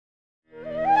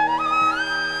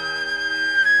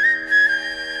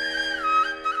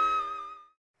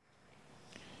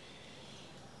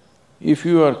If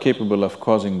you are capable of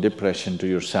causing depression to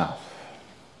yourself,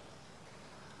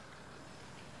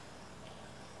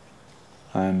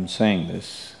 I'm saying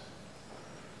this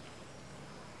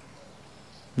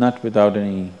not without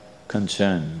any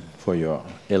concern for your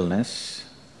illness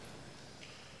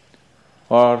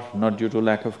or not due to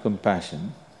lack of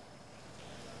compassion,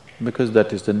 because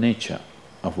that is the nature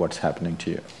of what's happening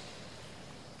to you.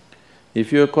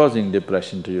 If you're causing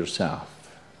depression to yourself,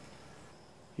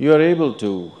 you are able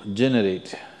to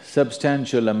generate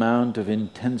substantial amount of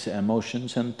intense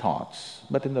emotions and thoughts,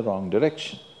 but in the wrong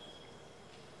direction.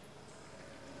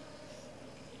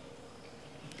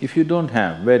 If you don't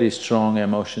have very strong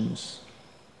emotions,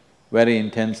 very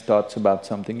intense thoughts about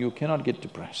something, you cannot get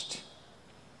depressed.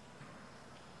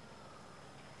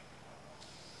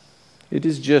 It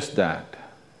is just that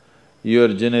you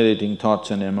are generating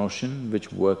thoughts and emotion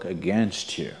which work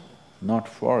against you, not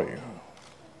for you.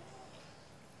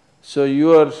 So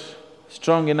you are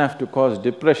strong enough to cause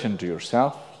depression to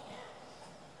yourself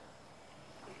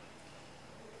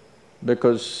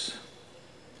because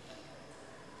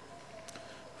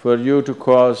for you to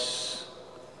cause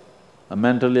a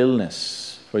mental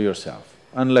illness for yourself,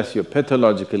 unless you're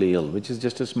pathologically ill, which is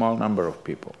just a small number of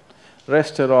people,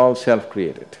 rest are all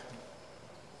self-created.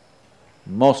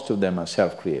 Most of them are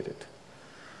self-created.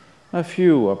 A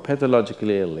few are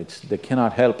pathologically ill, they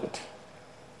cannot help it.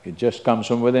 It just comes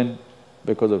from within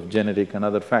because of genetic and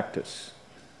other factors.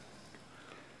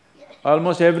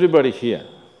 Almost everybody here,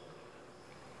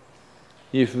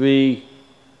 if we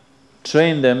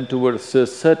train them towards a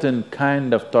certain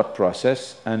kind of thought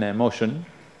process and emotion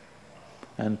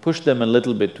and push them a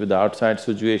little bit with the outside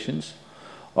situations,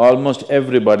 almost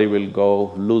everybody will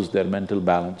go lose their mental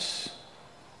balance.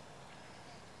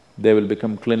 They will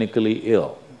become clinically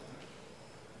ill.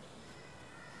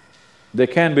 They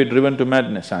can be driven to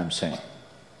madness, I'm saying,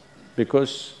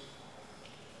 because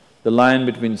the line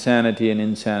between sanity and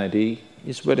insanity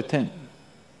is very thin.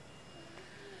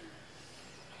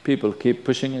 People keep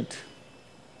pushing it.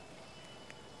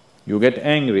 You get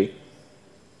angry,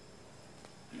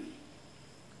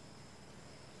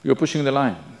 you're pushing the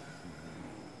line.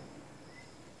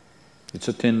 It's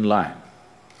a thin line.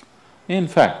 In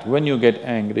fact, when you get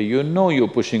angry, you know you're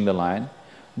pushing the line.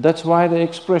 That's why the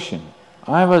expression,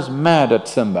 I was mad at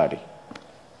somebody.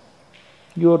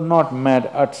 You're not mad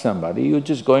at somebody, you're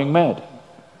just going mad.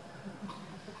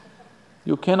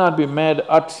 You cannot be mad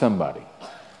at somebody.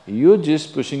 You're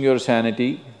just pushing your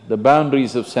sanity, the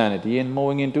boundaries of sanity, and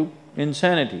moving into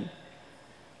insanity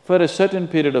for a certain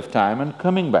period of time and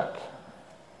coming back.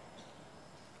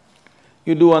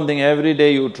 You do one thing every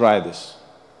day, you try this,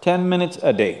 10 minutes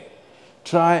a day.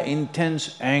 Try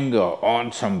intense anger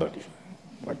on somebody.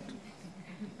 What?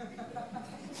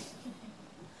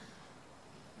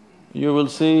 You will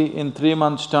see in 3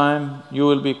 months' time, you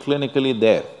will be clinically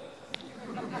there.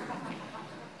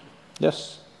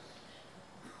 Yes.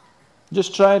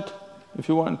 Just try it if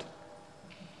you want.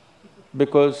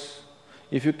 Because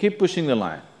if you keep pushing the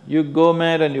line, you go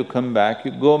mad and you come back,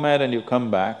 you go mad and you come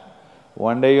back,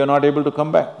 one day you're not able to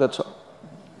come back, that's all.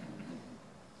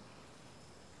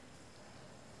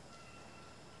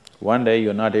 One day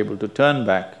you're not able to turn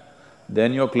back,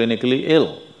 then you're clinically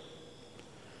ill.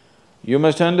 You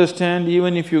must understand,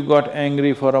 even if you got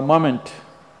angry for a moment,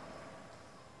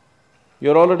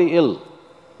 you're already ill.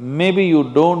 Maybe you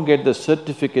don't get the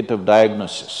certificate of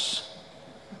diagnosis.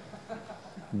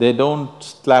 They don't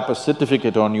slap a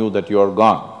certificate on you that you're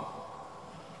gone,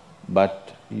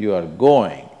 but you are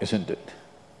going, isn't it?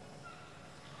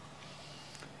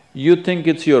 You think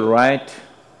it's your right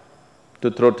to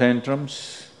throw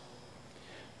tantrums?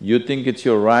 You think it's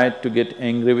your right to get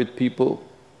angry with people?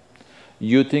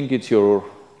 You think it's your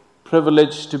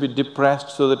privilege to be depressed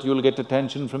so that you'll get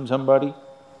attention from somebody?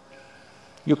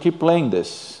 You keep playing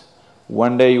this,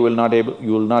 one day you will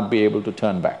not be able to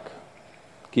turn back.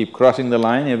 Keep crossing the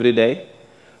line every day,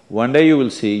 one day you will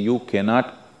see you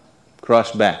cannot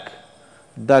cross back.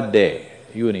 That day,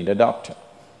 you need a doctor.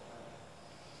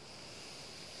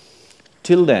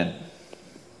 Till then,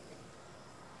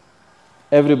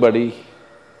 everybody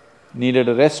needed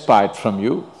a respite from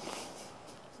you,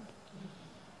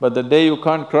 but the day you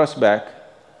can't cross back,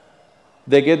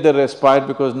 they get the respite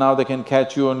because now they can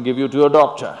catch you and give you to a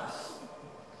doctor.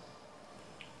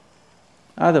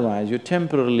 Otherwise, you're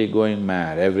temporarily going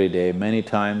mad every day, many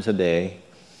times a day.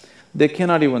 They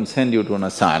cannot even send you to an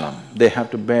asylum, they have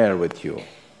to bear with you,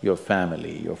 your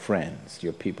family, your friends,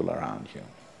 your people around you.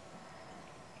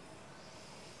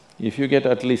 If you get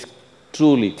at least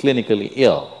truly clinically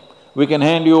ill, we can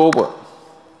hand you over.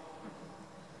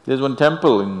 There's one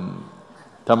temple in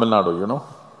Tamil Nadu,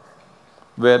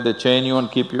 where they chain you and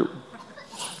keep you.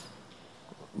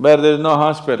 where there is no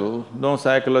hospital, no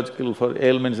psychological for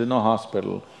ailments, there is no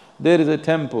hospital, there is a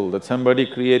temple that somebody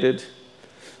created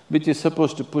which is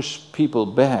supposed to push people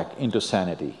back into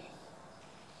sanity.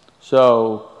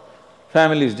 So,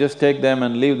 families just take them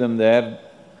and leave them there,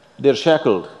 they're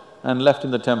shackled and left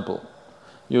in the temple.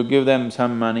 You give them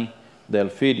some money, they'll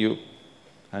feed you,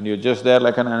 and you're just there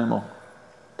like an animal,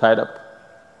 tied up.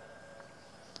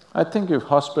 I think if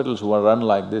hospitals were run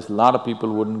like this, a lot of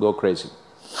people wouldn't go crazy.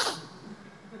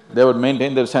 They would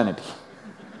maintain their sanity.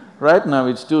 Right now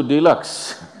it's too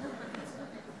deluxe.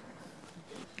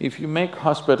 If you make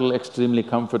hospital extremely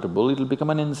comfortable, it'll become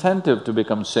an incentive to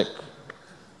become sick.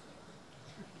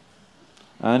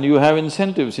 And you have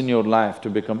incentives in your life to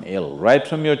become ill, right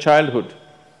from your childhood.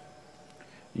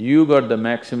 You got the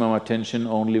maximum attention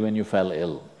only when you fell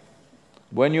ill.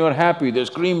 When you are happy, they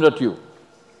screamed at you.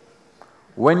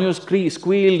 When you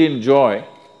squealed in joy,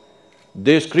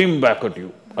 they screamed back at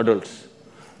you, adults.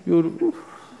 You…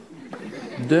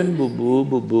 then boo-boo,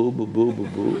 boo-boo, boo-boo,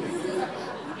 boo-boo.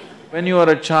 When you are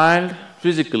a child,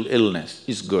 physical illness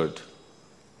is good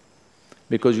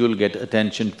because you'll get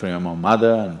attention from your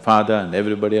mother and father and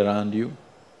everybody around you,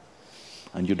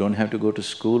 and you don't have to go to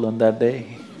school on that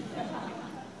day.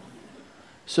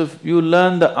 So you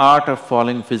learn the art of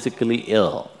falling physically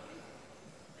ill.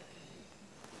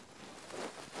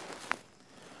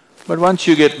 But once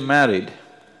you get married,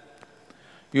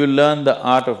 you learn the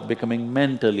art of becoming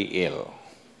mentally ill.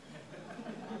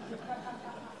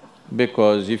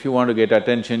 Because if you want to get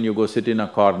attention, you go sit in a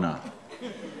corner,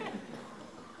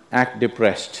 act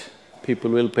depressed,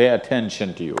 people will pay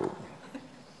attention to you.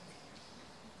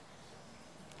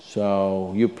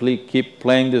 So, you keep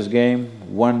playing this game,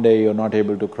 one day you're not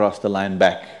able to cross the line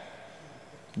back.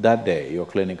 That day, you're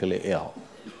clinically ill.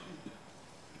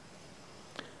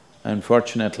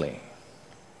 Unfortunately,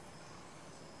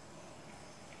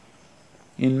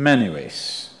 in many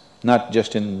ways, not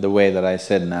just in the way that I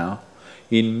said now,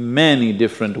 in many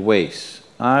different ways,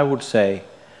 I would say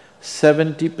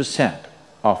 70%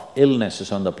 of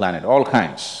illnesses on the planet, all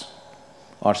kinds,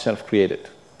 are self-created.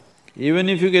 Even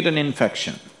if you get an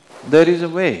infection, there is a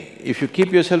way. If you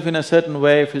keep yourself in a certain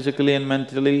way, physically and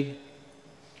mentally,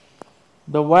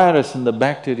 the virus and the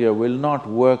bacteria will not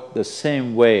work the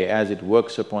same way as it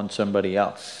works upon somebody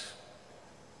else.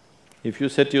 If you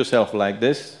set yourself like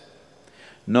this,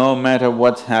 no matter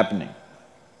what's happening,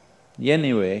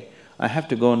 anyway, I have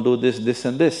to go and do this, this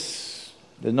and this.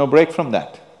 There's no break from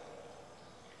that.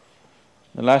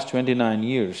 The last 29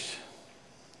 years,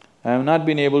 I have not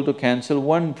been able to cancel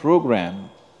one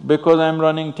program because I'm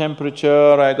running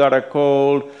temperature, I got a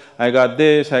cold, I got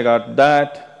this, I got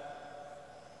that.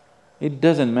 It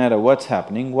doesn't matter what's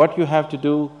happening, what you have to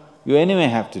do, you anyway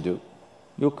have to do.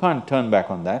 You can't turn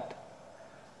back on that.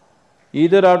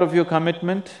 Either out of your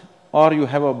commitment or you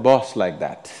have a boss like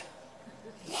that.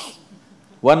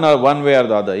 One way or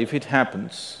the other, if it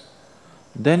happens,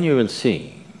 then you will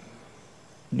see,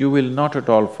 you will not at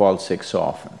all fall sick so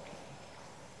often.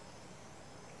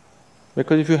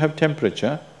 Because if you have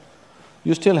temperature,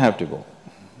 you still have to go.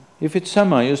 If it's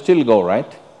summer, you still go,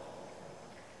 right?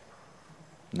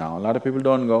 Now, a lot of people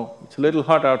don't go. It's a little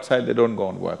hot outside, they don't go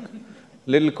and work.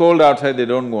 Little cold outside, they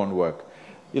don't go and work.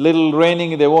 A little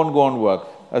raining, they won't go and work.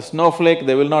 A snowflake,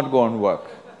 they will not go and work.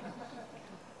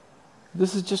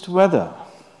 This is just weather.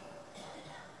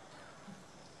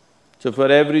 So for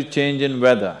every change in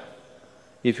weather,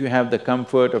 if you have the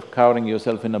comfort of covering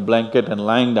yourself in a blanket and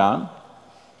lying down,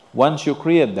 once you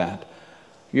create that,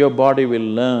 your body will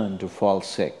learn to fall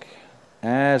sick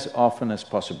as often as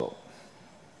possible.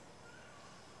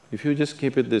 If you just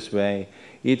keep it this way,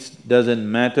 it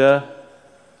doesn't matter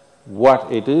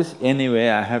what it is, anyway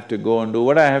I have to go and do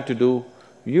what I have to do,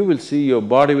 you will see your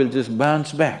body will just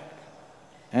bounce back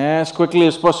as quickly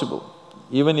as possible,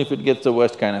 even if it gets the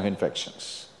worst kind of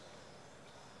infections.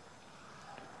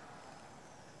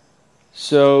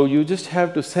 So, you just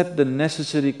have to set the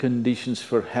necessary conditions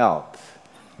for health,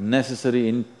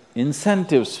 necessary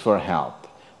incentives for health,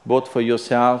 both for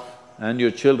yourself and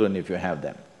your children if you have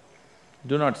them.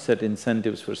 Do not set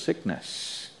incentives for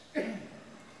sickness.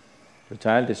 The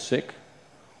child is sick,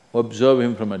 observe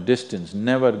him from a distance,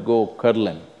 never go cuddle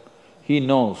him. He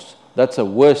knows that's the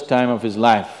worst time of his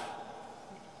life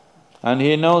and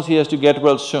he knows he has to get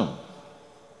well soon.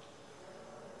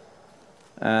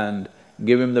 And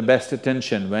give him the best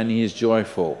attention when he is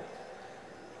joyful.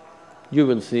 You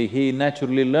will see he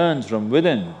naturally learns from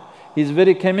within. His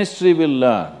very chemistry will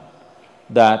learn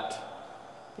that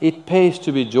it pays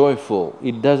to be joyful,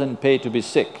 it doesn't pay to be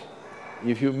sick.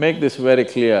 If you make this very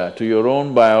clear to your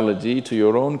own biology, to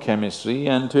your own chemistry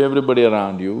and to everybody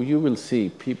around you, you will see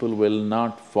people will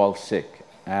not fall sick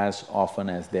as often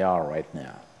as they are right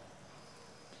now.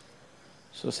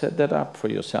 So set that up for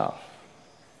yourself.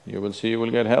 You will see you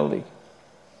will get healthy.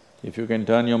 If you can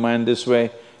turn your mind this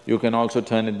way, you can also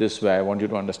turn it this way. I want you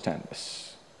to understand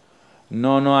this.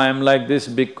 No, I'm like this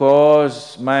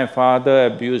because my father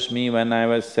abused me when I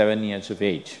was 7 years of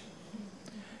age.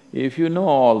 If you know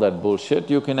all that bullshit,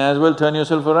 you can as well turn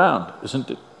yourself around,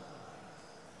 isn't it?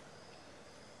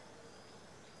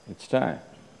 It's time.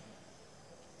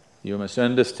 You must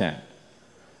understand,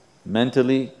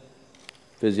 mentally,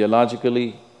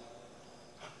 physiologically,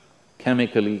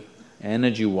 chemically,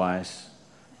 energy-wise,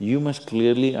 you must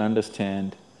clearly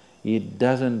understand it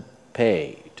doesn't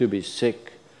pay to be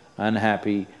sick,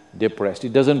 unhappy, depressed.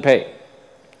 It doesn't pay.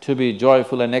 To be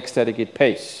joyful and ecstatic, it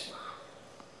pays.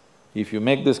 If you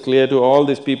make this clear to all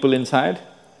these people inside,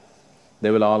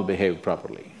 they will all behave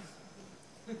properly.